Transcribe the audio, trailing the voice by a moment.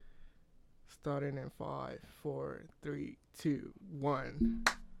starting in five, four, three, two, one.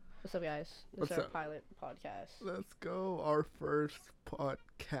 What's up, guys? This What's is our up? pilot podcast. Let's go. Our first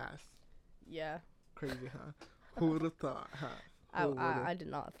podcast. Yeah, Crazy, huh? Who would have thought, huh? I, Who would've- I I did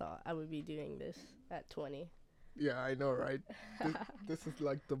not thought I would be doing this at 20. Yeah, I know, right? This is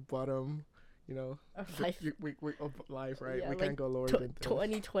like the bottom, you know. Of the- life. we of life, right? Yeah, we like can't go lower Tw than this.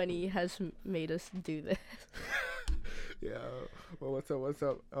 2020 has made us do this. Yeah. Well, what's up? What's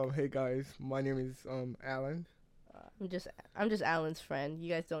up? Hey guys, my name is Alan. I'm just Alan's friend. You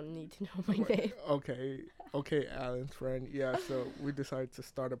guys don't need to know my What- name. Okay, Alan's friend. Yeah. So we decided to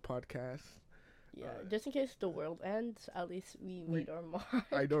start a podcast. Yeah, just in case the world ends, at least we made our mark.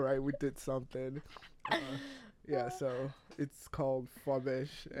 I know, right? We did something. Yeah, so it's called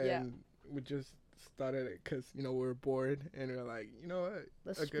Fubbish, and Yeah. we just started it because we were bored, and we are like, you know what?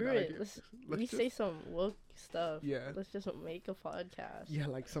 Let's a good screw it. idea. We just- say some woke stuff. Yeah. Let's just make a podcast. Yeah,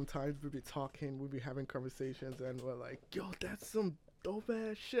 like sometimes we be talking, we be having conversations, and we're like, yo, that's some dope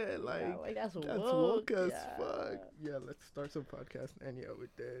ass shit. Like, Yeah, like that's that's woke. woke as yeah. fuck. Yeah, let's start some podcast, and yeah, we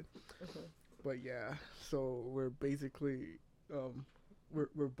did. Mhm. But yeah, so we're basically,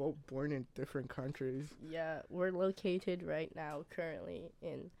 we're both born in different countries. Yeah, we're located right now currently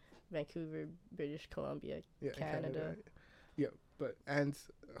in Vancouver, British Columbia. Yeah, Canada. right? Yeah, but and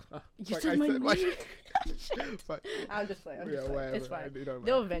You like said I my said, name. but I'm just playing. yeah, whatever. It's fine. You don't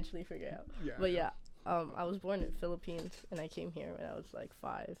They'll mind. eventually figure it out. Yeah, But yeah, I was born in Philippines and I came here when I was like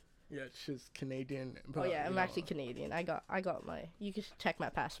 5. yeah, she's Canadian. Oh But, yeah, you I'm know, actually Canadian. I got my. You can check my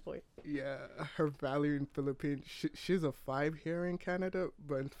passport. Yeah, her value in Philippines. She's a 5 here in Canada,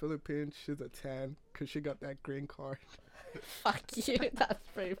 but in Philippines she's a 10 because she got that green card. Fuck you. That's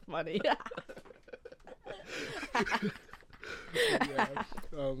pretty funny. Yeah,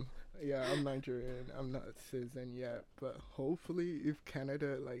 yeah, I'm Nigerian. I'm not a citizen yet, but hopefully, if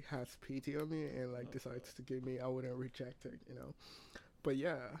Canada like has pity on me and like decides to give me, I wouldn't reject it. But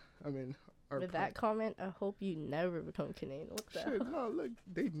yeah, I mean, our With that comment, I hope you never become Canadian. What the shit, hell? no, look,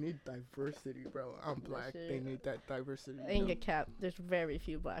 they need diversity, bro. I'm black. They Shit. need that diversity. I ain't get cap. There's very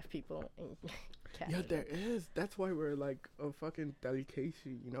few black people in Canada. Yeah, there is. That's why we're like a fucking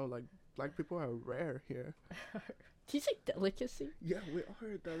delicacy. Like black people are rare here. Do you say delicacy? Yeah, we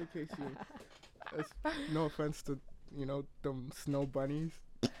are a delicacy. It's, no offense to them snow bunnies.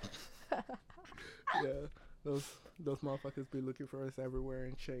 Yeah, those motherfuckers be looking for us everywhere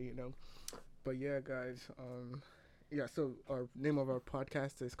and shit. But yeah, guys. Yeah. So our name of our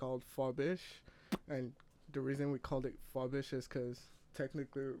podcast is called Fubbish, and the reason we called it Fubbish is because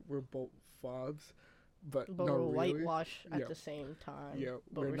technically we're both fobs, but But not we're really. whitewashed at Yeah. the same time. Yeah,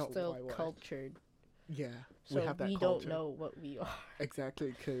 but we're we're not still whitewashed. cultured. Yeah, So we have that we culture. don't know what we are.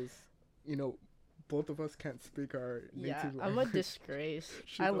 Exactly, because both of us can't speak our Yeah, native I'm a language. disgrace.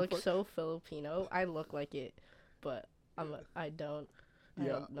 She's I a look fuck- so Filipino. I look like it, but I don't. I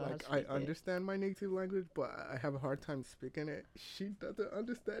Yeah, don't know how to like speak I it. understand my native language, but I have a hard time speaking it. She doesn't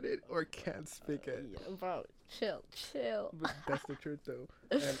understand it or can't speak it. Yeah, bro, chill. But that's the truth, though.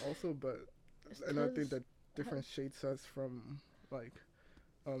 And also, but It's another thing 'cause- that differentiates us from like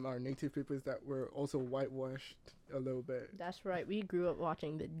our native people is that we're also whitewashed a little bit. That's right. We grew up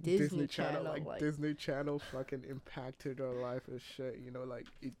watching the Disney Channel. like Disney Channel fucking impacted our life as shit. Like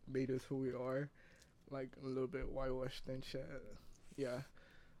it made us who we are, like a little bit whitewashed and shit. Yeah,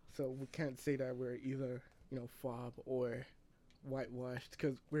 so we can't say that we're either fob or whitewashed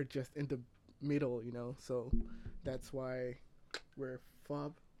because we're just in the middle. So that's why we're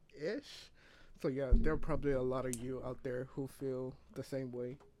fob-ish. So yeah, there are probably a lot of you out there who feel the same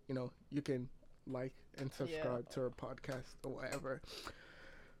way. You can like and subscribe to our podcast or whatever.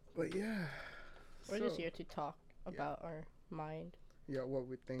 But yeah, We're so, just here to talk about our mind. Yeah, what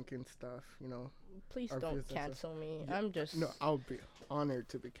we think and stuff. Please Our don't views and stuff. cancel me. Yeah, I'm just No, I'll be honored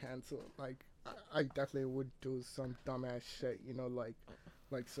to be canceled. Like I definitely would do some dumbass shit.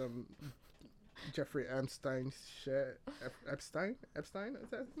 Like some Jeffrey Epstein shit. Epstein is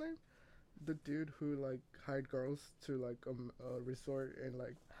that his name? The dude who like hired girls to like a resort and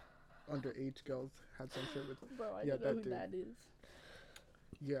like underage girls had some shit with. Bro, I Yeah, don't know that who dude. that is.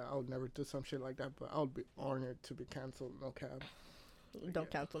 Yeah, I would never do some shit like that, but I would be honored to be canceled. No cap. Don't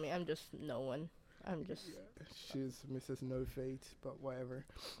Yeah. cancel me. I'm just no one. I'm just Yeah, she's Mrs. No Fate, but whatever.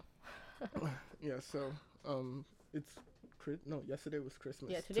 Yeah, so it's yesterday was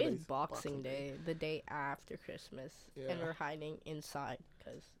Christmas. yeah. Today's Boxing Day, the day after Christmas, and Yeah. we're hiding inside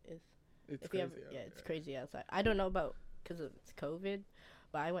because It's if you crazy. have it's crazy outside. I don't know about because it's COVID,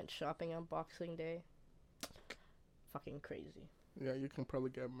 but I went shopping on Boxing Day. Fucking crazy, Yeah, you can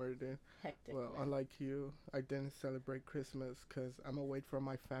probably get murdered. hectic. Well, man. unlike you, I didn't celebrate Christmas because I'm away from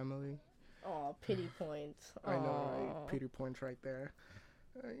my family. Oh, pity points. I know, right? Aw. Pity points right there.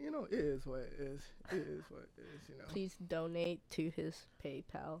 You know, it is what it is. It is what it is. You know. Please donate to his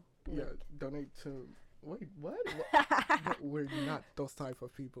PayPal. Yeah, link. donate to. Wait, what? We're not those type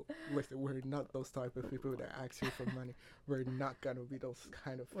of people. Listen, we're not those type of people that ask you for money. We're not gonna be those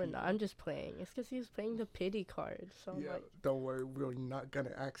kind of We're people. not. I'm just playing. It's because he was playing the pity card. So I'm Yeah, like, don't worry. We're not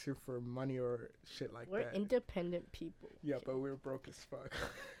gonna ask you for money or shit like we're that. independent people. Yeah, but we're broke as fuck.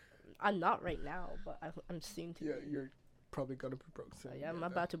 I'm not right now, but I'm soon to. Yeah, be. you're probably gonna be broke soon. Yeah, I'm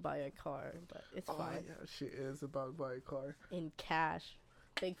about to buy a car, but it's Oh fine. yeah, she is about to buy a car. In cash.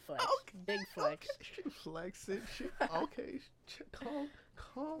 Big flex. Okay, Big flex. Okay, she flexing. She okay.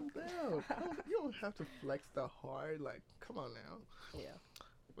 Calm down. You don't have to flex the hard. Like, come on now. Yeah.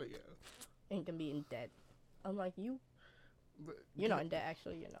 But yeah, Ain't gonna be in debt. I'm like, but you're not in debt,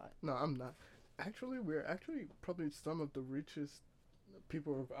 actually, you're not. No, I'm not. Actually, we're actually probably some of the richest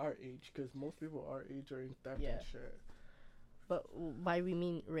people of our age, because most people our age are in debt Yeah. and shit. But why we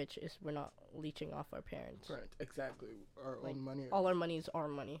mean rich is we're not leeching off our parents. Right, exactly. Our Like, own money. All our money is our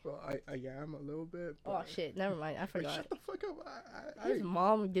money. Well, I am a little bit. Oh But shit, never mind, I Wait, forgot. shut the fuck up. His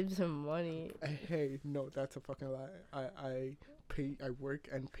mom gives him money. Hey, no, that's a fucking lie. I work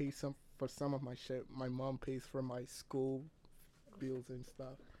and pay for some of my shit. My mom pays for my school bills and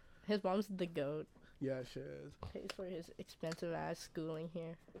stuff. His mom's the goat. Yeah, she is. Pays for his expensive ass schooling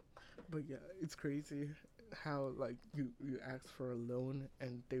here. But yeah, it's crazy how like you ask for a loan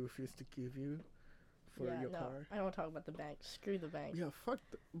and they refuse to give you for Yeah, your no, car. I don't want to talk about the bank. Screw the bank. Yeah,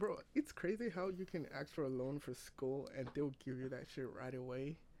 bro. It's crazy how you can ask for a loan for school and they'll give you that shit right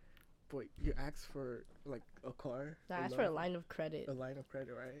away. But you ask for like a car. Nah, ask for a line of credit. A line of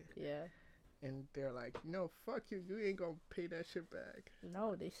credit, right? Yeah. And they're like, no, fuck you. You ain't gonna pay that shit back.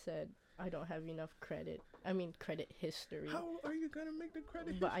 No, they said I don't have enough credit. I mean credit history. How are you gonna make the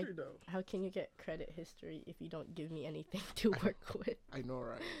credit But history though? How can you get credit history if you don't give me anything to work with? I know,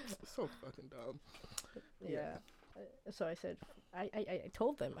 right? So fucking dumb. Yeah. So I said, I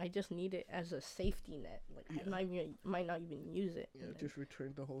told them I just need it as a safety net. Like Yeah. might not even use it. Yeah, And then- just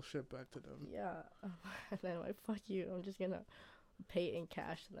return the whole shit back to them. yeah. And then I'm like, fuck you. I'm just gonna pay it in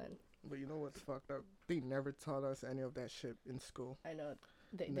cash then. But you know what's fucked up? They never taught us any of that shit in school. I know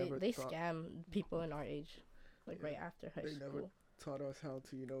they Never they thought- scam people in our age, like Yeah, right after high they school. never Taught us how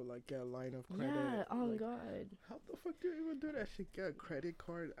to, like get a line of credit. Yeah. Oh like, god. how the fuck do you even do that shit? Get a credit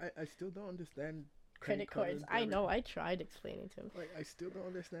card? I still don't understand Credit cards. and I know. debit. I tried explaining to him. Like I still don't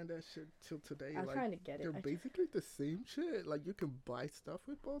understand that shit till today. I'm like trying to get it. they're basically the same shit. Like you can buy stuff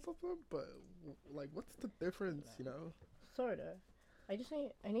with both of them, but like what's the difference? You know? Sorta. I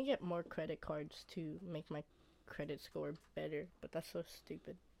need to get more credit cards to make my credit score better, but that's so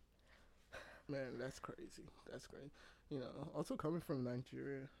stupid. Man, that's crazy. That's crazy. You know, also coming from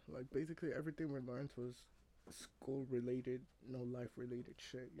Nigeria, like basically everything we learned was school related, no life related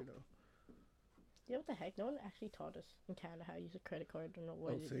shit. You know. Yeah, what the heck? No one actually taught us in Canada how to use a credit card or know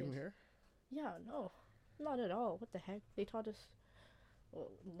what it Same is. here. Yeah, no, not at all. What the heck? They taught us,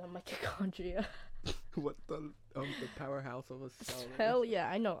 well, the mitochondria. What the powerhouse of a cell. is. Hell yeah,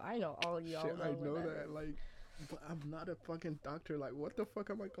 I know. All y'all Shit, know. I what know that that. is. Like, but I'm not a fucking doctor. Like, what the fuck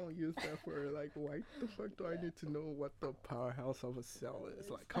am I gonna use that for? Like, why the fuck do I need to know what the powerhouse of a cell is?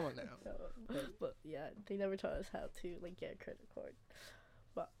 Like, come on now. But yeah, they never taught us how to like get a credit card.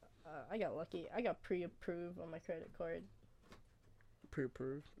 But I got lucky. I got pre-approved on my credit card.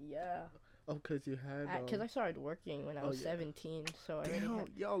 Pre-approved. Yeah, Oh, cause you had. because I started working when I oh, was yeah. 17, so I already Damn, had.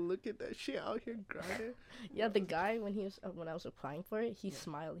 y'all look at that shit out here grinding. Yeah, the guy when I was applying for it, he Yeah.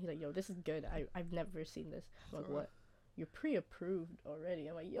 smiled. He's like, "Yo, this is good. I've never seen this." I'm like, So- "What? You're pre-approved already?"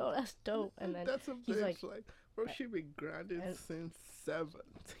 I'm like, "Yo, that's dope." And then that's a he's bitch. like- Bro, she been grinding and- since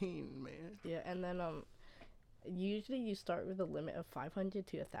 17, man. yeah, and then usually you start with a limit of 500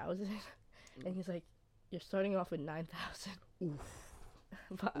 to 1,000, and he's like, "You're starting off with 9,000." Oof.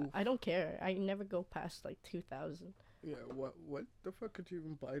 But Oof. I don't care. I never go past like 2,000. Yeah. What the fuck could you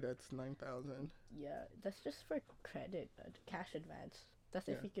even buy? That's 9,000. Yeah, that's just for credit, cash advance. That's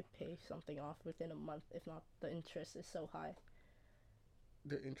if Yeah. you could pay something off within a month. If not, the interest is so high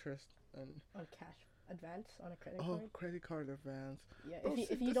The interest and on cash advance on a credit oh, card. credit card advance. Yeah, Bro, if you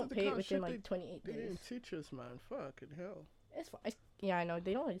see, if you this don't is the pay it kind of within shit like 28 They days, didn't teach us, man. Fucking hell. it's fine. Yeah, I know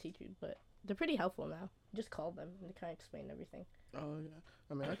they don't really teach you, but they're pretty helpful now. Just call them and they kind of explain everything. Oh yeah.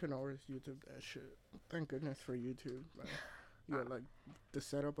 I mean, I can always YouTube that shit. Thank goodness for YouTube, man. Yeah, like the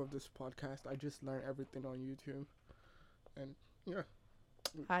setup of this podcast, I just learned everything on YouTube, and yeah.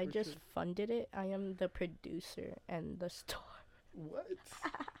 I for just sure. funded it. I am the producer and the star. What?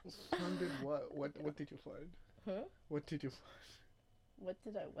 Funded what? What did you find? Huh? What did you What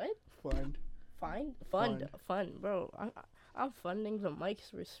did I what? Fund. Fund, bro. I'm funding the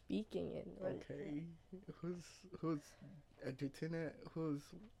mics we're speaking in. Like, Okay. Who's editing it? Who's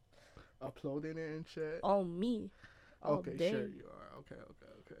uploading it and shit? all me. All Okay, day. sure you are. Okay.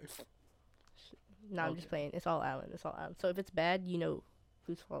 No, I'm just Okay. playing. It's all Alan. It's all Alan. So if it's bad, you know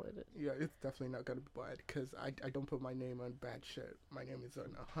whose fault it is. Yeah, it's definitely not gonna be bad because I don't put my name on bad shit. My name is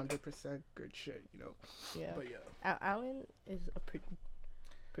on 100% good shit, you know. Yeah. But yeah, Alan is a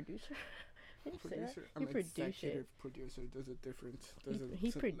producer. Did you say that? producer. He I'm produce it. executive producer. There's a difference. There's He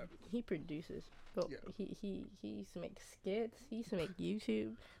a level. he produces. But Yeah. he used to make skits. He used to make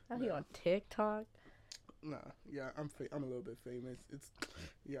YouTube. Now he Yeah. on TikTok. Nah, yeah, I'm a little bit famous. It's,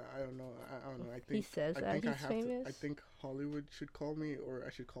 yeah, I don't know. I don't know. I think He says I that think I he's have famous. to. I think Hollywood should call me, or I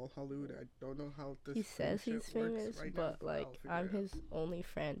should call Hollywood. I don't know how this. He says fame he's shit works famous, right now, but like I'll figure I'm it out. his only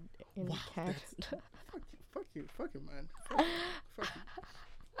friend in Wow, Canada. Fuck you, man. Fuck you.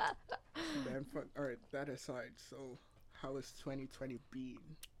 Man, fuck. All right, that aside. So, how is 2020 been?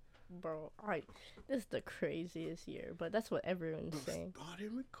 Bro, this is the craziest year, but that's what everyone's saying.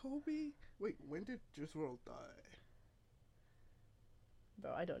 Starting with Kobe. Wait, when did Juice WRLD die?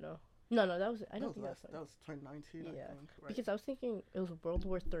 Bro, I don't know. No, that was I don't think last, that that was was 2019. Yeah, I think. Right? because I was thinking it was World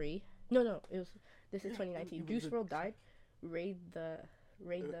War III. No, it was this is Yeah, 2019. it was Juice a- WRLD died. Raid the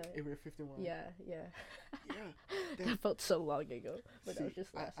Area 51. yeah. Yeah. That felt so long ago, but that was See,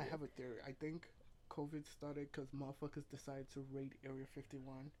 just last I year. have a theory. I think COVID started because motherfuckers decided to raid Area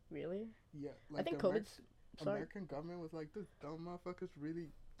 51. Really? Yeah, I think the COVID's sorry. American government was like, these dumb motherfuckers really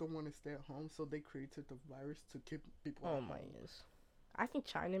don't want to stay at home, so they created the virus to keep people Oh at my home. goodness. I think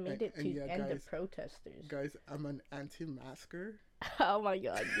China made And- it and to yeah, end the guys- protesters. Guys, I'm an anti-masker. Oh my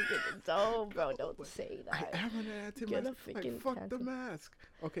god, you did no, bro, don't But say I that. am an anti-masker. Like, freaking fuck the cancel. mask.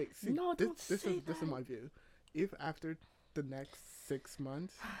 Okay, see, No, this, don't this say is this is that. my view. If after the next 6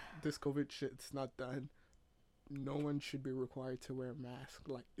 months, this COVID shit's not done, no one should be required to wear a mask.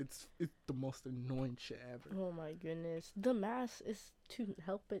 Like, it's the most annoying shit ever. Oh my goodness. The mask is to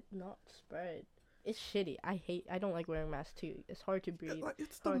help it not spread. It's shitty. I don't like wearing masks too. It's hard to Yeah, breathe. like,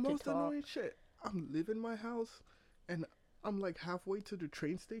 it's the hard to most talk. annoying shit. I'm leaving my house, and I'm like halfway to the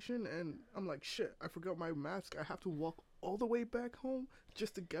train station, and I'm like, shit, I forgot my mask. I have to walk all the way back home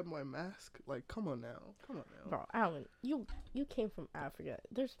just to get my mask. Like, come on now. Bro, Alan, you came from Africa.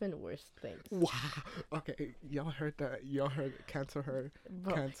 There's been worse things. Wow. Okay, y'all heard that. Y'all heard it. Cancel her.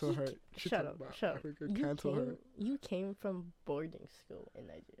 Bro, Cancel you her. ca- She Shut talking up, about shut up. Africa. You Cancel her. you came from boarding school in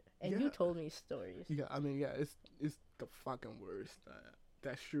Nigeria, and Yeah. you told me stories. Yeah, I mean, yeah, it's the fucking worst.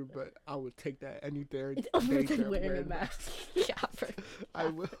 That's true, but I would take that any day. It's over day than than wearing a mask. Capper. I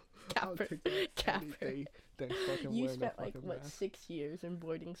will. I'll Capper. take that any Capper. day than fucking You wearing spent a like fucking what mask. 6 years in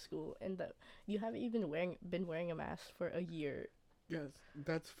boarding school, and you haven't even been wearing a mask for a year. Yes,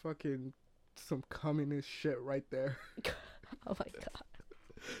 that's fucking some communist shit right there. Oh my god.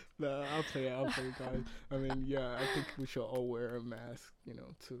 Nah, I'll play it, guys. I mean, yeah, I think we should all wear a mask,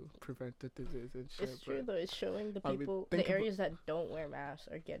 to prevent the disease and shit. It's true but though. It's showing the I mean, people, think the about- areas that don't wear masks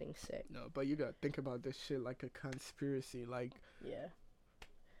are getting sick. no, but you gotta think about this shit like a conspiracy. Like, Yeah.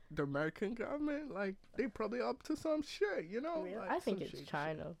 the American government, like, they probably up to some shit, Really? Like, I think some it's shady shit.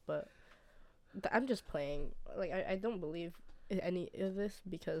 China, but I'm just playing. Like I don't believe in any of this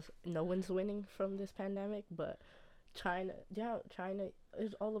because no one's winning from this pandemic. But China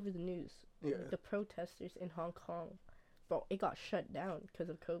is all over the news. Yeah. The protesters in Hong Kong, bro, it got shut down because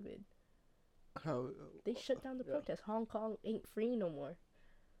of COVID. How? They shut down the Yeah. protest. Hong Kong ain't free no more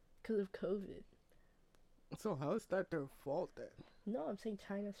because of COVID. So how is that their fault then? No, I'm saying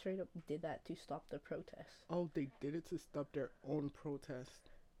China straight up did that to stop the protests. Oh, they did it to stop their own protest.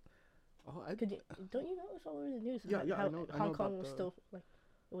 Oh, Don't you know it's all over the news? Yeah, yeah, I how know Hong about Kong was the- still like,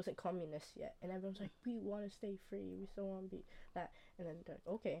 it wasn't communist yet, and everyone's like, we want to stay free, we still want to be that, and then they're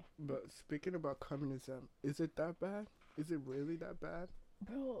like, okay, But speaking about communism, is it that bad? Is it really that bad?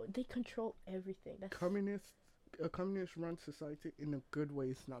 bro, they control everything. That's A communist run society in a good way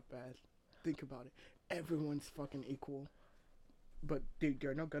is not bad. Think about it. Everyone's fucking equal. But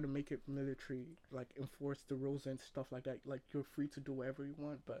they're not gonna make it military, like enforce the rules and stuff like that. Like, you're free to do whatever you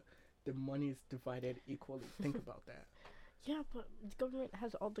want, but the money is divided equally. Think about that. yeah, but the government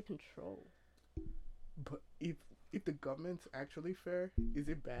has all the control. But if the government's actually fair, is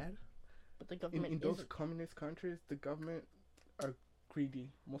it bad? But the In government those isn't. communist countries, the government are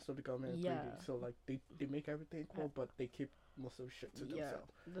greedy. Most of the government are Yeah. greedy. So like they make everything equal, but they keep most of the shit to Yeah,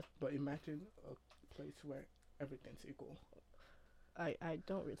 themselves. the, But imagine a place where everything's equal. I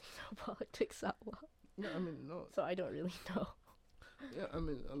don't really know politics that well, No, I mean no. so I don't really know. Yeah, I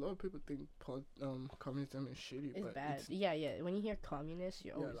mean, a lot of people think communism is shitty, It's but bad. it's Yeah, yeah. When you hear communist,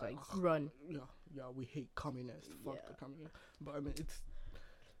 you're yeah, always like, like, run. yeah, we hate communists. Fuck Yeah. the communists. But I mean,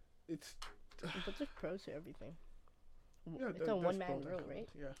 it's But there's pros to everything. yeah, It's a there's one man pros and rule, cons. right?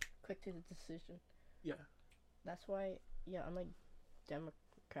 Yeah, Quick to the decision. yeah, That's why, yeah, unlike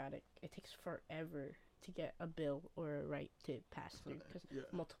Democratic, it takes forever to get a bill or a right to pass through because yeah,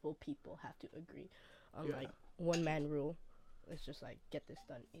 multiple people have to agree. yeah, Unlike one man rule, it's just like get this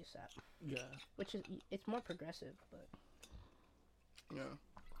done ASAP, yeah, which is it's more progressive, but yeah.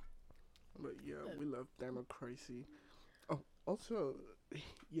 But yeah, we love democracy. Oh, also,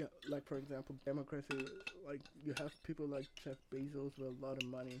 yeah, like for example, democracy. Like you have people like Jeff Bezos with a lot of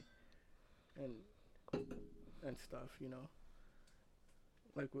money, and stuff. You know,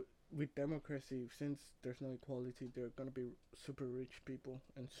 like with democracy, since there's no equality, there are gonna be super rich people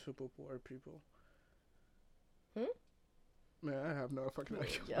and super poor people. Hmm? Man, I have no fucking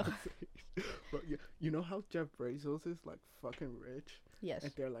idea. Yeah. What to say. But yeah, you know how Jeff Bezos is like fucking rich, yes,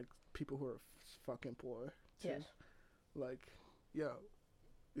 and they're like people who are fucking poor. Too. yes. Like, yeah,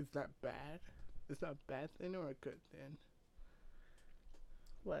 is that bad? Is that a bad thing or a good thing?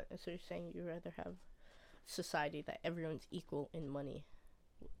 What? So you're saying you'd rather have society that everyone's equal in money?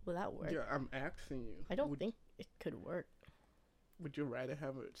 Will that work? Yeah, I'm asking you. I don't think it could work. Would you rather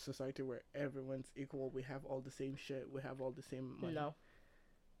have a society where everyone's equal? We have all the same shit. We have all the same money. No.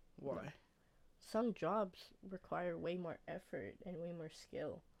 Why? No. Some jobs require way more effort and way more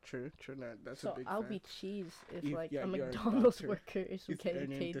skill. True. That's a So big I'll fact. be cheese if If- like yeah, a you're a McDonald's doctor, worker is It's getting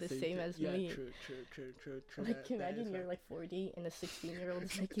earning paid the same as yeah, me. True. Like That imagine is you're fact. like 40 and a 16-year-old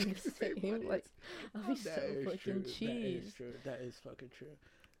is making the Same same. money. Like I'll be That so is fucking true. cheese. That is true. That is fucking true.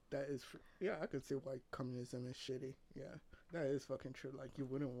 That is yeah. I could see why communism is shitty. Yeah, that is fucking true. Like you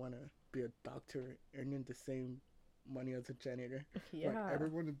wouldn't want to be a doctor earning the same money as a janitor. Yeah. Like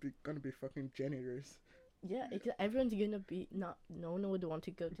everyone would be gonna be fucking janitors. Yeah, everyone's gonna be not. No one would want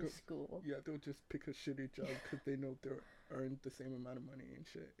to go to Go- school. Yeah, they'll just pick a shitty job because they know they'll earn the same amount of money and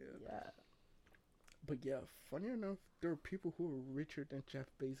shit. Yeah. Yeah. But yeah, funny enough, there are people who are richer than Jeff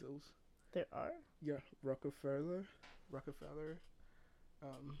Bezos. There are. Yeah, Rockefeller,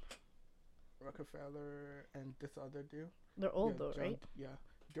 um, Rockefeller, and this other dude. They're old yeah, though, John- right? Yeah,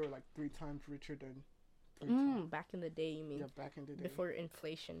 they were like 3 times richer than. 3 times. Back in the day, you mean? Yeah, back in the day. Before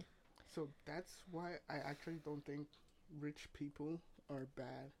inflation. So that's why I actually don't think rich people are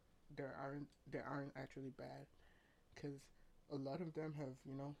bad. They aren't actually bad, because a lot of them have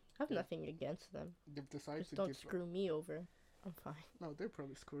I have nothing against them. they've decided Just to don't give. screw me over. I'm fine. No, they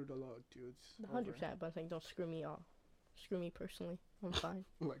probably screwed a lot of dudes. 100%, but I'm saying don't screw me off. Screw me personally. I'm fine.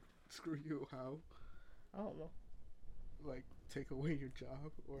 over. Like screw you how? I don't know. Like take away your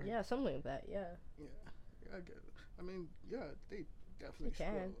job or Yeah, something like that. Yeah. I get it. I mean, yeah, they definitely They screw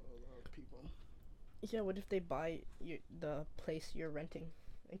can. a lot of people. Yeah. What if they buy the place you're renting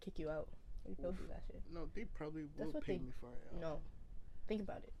and kick you out? Like, they'll do that shit. No, they probably That's will what pay they- me for it. No. Think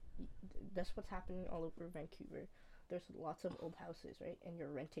about it. That's what's happening all over Vancouver. There's lots of old houses, right? And you're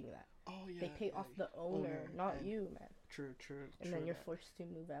renting that. Oh yeah. They pay off the owner, not and- you, man. True. And then you're that. forced to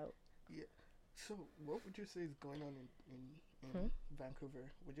move out. So, what would you say is going on in Hmm?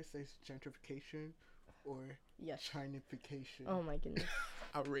 Vancouver? Would you say it's gentrification or Yes. Chinification? Oh my goodness.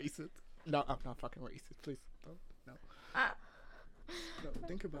 I'm racist. No, I'm not fucking racist. Please, no. Ah. No,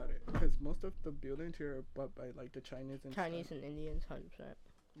 think about it. Because most of the buildings here are bought by like the Chinese and Chinese stuff. and Indians, 100%.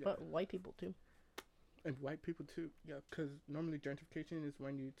 Yeah. But white people too. And white people too. Yeah, because normally gentrification is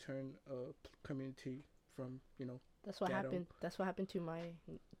when you turn a community from That's what Ghetto. happened. That's what happened to my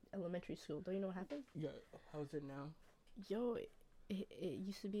elementary school. Don't you know what happened? yeah. How's it now? Yo, it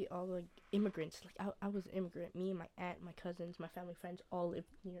used to be all like immigrants. Like I was an immigrant. Me and my aunt, my cousins, my family friends all lived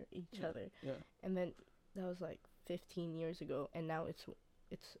near each other. Yeah. And then that was like 15 years ago, and now it's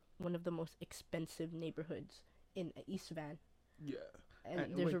one of the most expensive neighborhoods in East Van. Yeah. And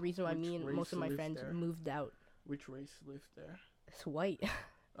And there's a wait, reason why which me and race most of my lives friends there? moved out. Which race lives there? It's white.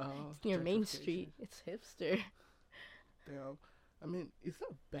 Oh, It's near Main gentrification. Street. It's hipster. Damn. I mean, is that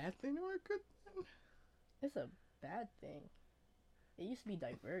a bad thing or a good thing? It's a bad thing. It used to be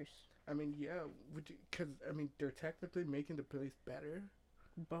diverse. I mean, yeah. Because I mean, they're technically making the place better,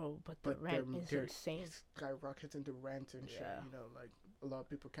 Bro, but the but rent is they're insane. skyrocketing the rent and shit. Yeah. Like a lot of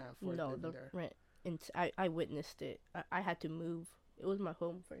people can't afford No, living the there. rent. I witnessed it. I had to move. It was my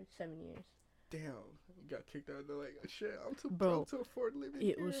home for 7 years. Damn, you got kicked out. They're like, shit, I'm too Bro, broke to afford living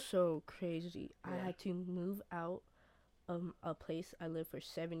It here. was so crazy. I Yeah. had to move out of a place I lived for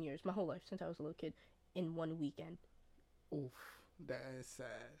 7 years, my whole life since I was a little kid, in one weekend. Oof, that is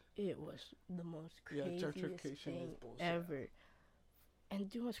sad. It was the most Yeah, craziest gentrification is thing bullshit. ever. And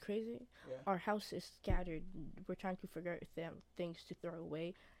do you know what's crazy? Yeah. Our house is scattered. We're trying to figure out things to throw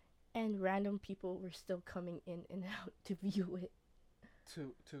away, and random people were still coming in and out to view it.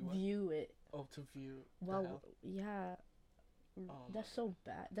 To what? View it. Oh, to view. Well, yeah. That's so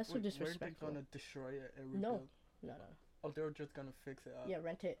bad. That's so disrespectful. Weren't they gonna destroy it and rebuild? No. Oh, they were just gonna fix it up. Yeah,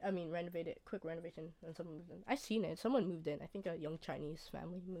 renovate it. Quick renovation, and someone moved in. I seen it. Someone moved in. I think a young Chinese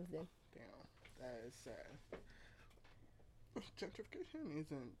family moved in. Damn, that is sad. Gentrification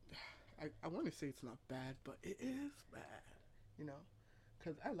isn't. I want to say it's not bad, but it is bad. You know,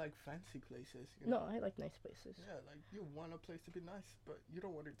 because I like fancy places. You know? No, I like nice places. Yeah, like you want a place to be nice, but you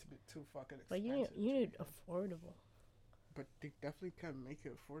don't want it to be too fucking expensive. Like you need affordable. But they definitely can make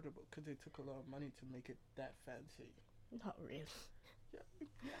it affordable because they took a lot of money to make it that fancy. Not really. Yeah,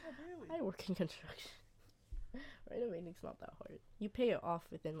 really. I work in construction. Renovating's not that hard. You pay it off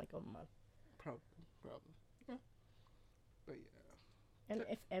within like a month. Probably. Yeah. But yeah. And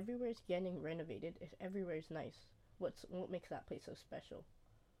if everywhere's getting renovated, if everywhere's nice, what makes that place so special?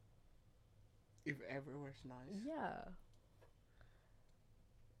 If everywhere's nice. Yeah.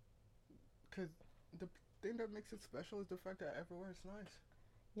 Because the thing that makes it special is the fact that everywhere is nice.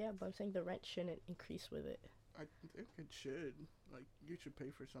 Yeah, but I'm saying the rent shouldn't increase with it. I think it should. Like, you should pay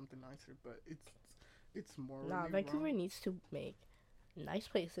for something nicer, but it's more. Nah, Vancouver needs to make nice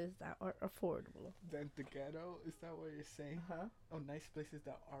places that are affordable. Then the ghetto? Is that what you're saying? Huh? Oh, nice places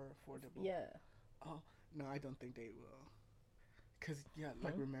that are affordable. Yeah. Oh, no, I don't think they will. Because, yeah,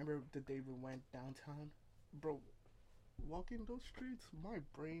 like, remember the day we went downtown? Bro, walking those streets, my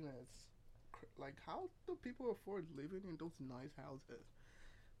brain is... Like, how do people afford living in those nice houses?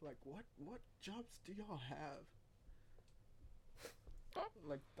 Like, what jobs do y'all have?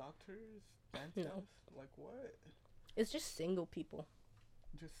 Like, doctors? Dentists? No. Like, what? It's just single people.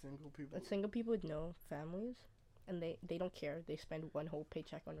 Just single people? It's single people with no families, and they don't care. They spend one whole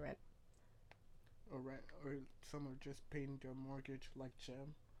paycheck on rent. Or some are just paying their mortgage, like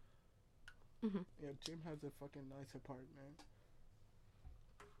Jim. Mm-hmm. Yeah, Jim has a fucking nice apartment.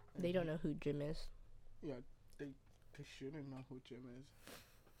 They don't know who Jim is. Yeah, they shouldn't know who Jim is.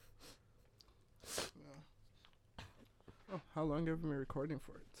 Yeah. Oh, how long have we been recording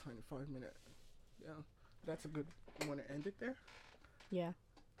for? 25 minutes. Yeah, that's a good. Want to end it there? Yeah.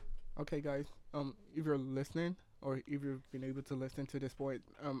 Okay, guys. If you're listening, or if you've been able to listen to this point,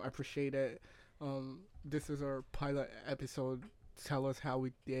 I appreciate it. This is our pilot episode. Tell us how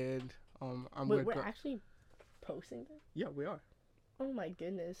we did. We're actually posting this? Yeah, we are. Oh my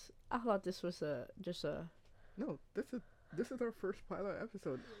goodness! I thought this was just a. No, this is our first pilot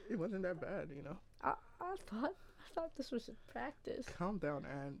episode. It wasn't that bad, you know. I thought this was a practice. Calm down,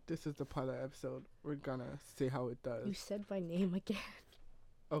 Anne. This is the pilot episode. We're gonna see how it does. You said my name again.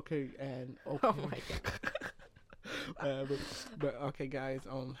 Okay, and okay. Oh my god. but okay, guys.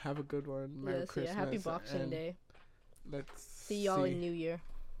 Have a good one. Merry Christmas. Yeah, happy Boxing Day. Let's see y'all in New Year.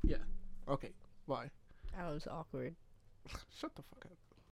 Yeah. Okay. Bye. That was awkward. Shut the fuck up.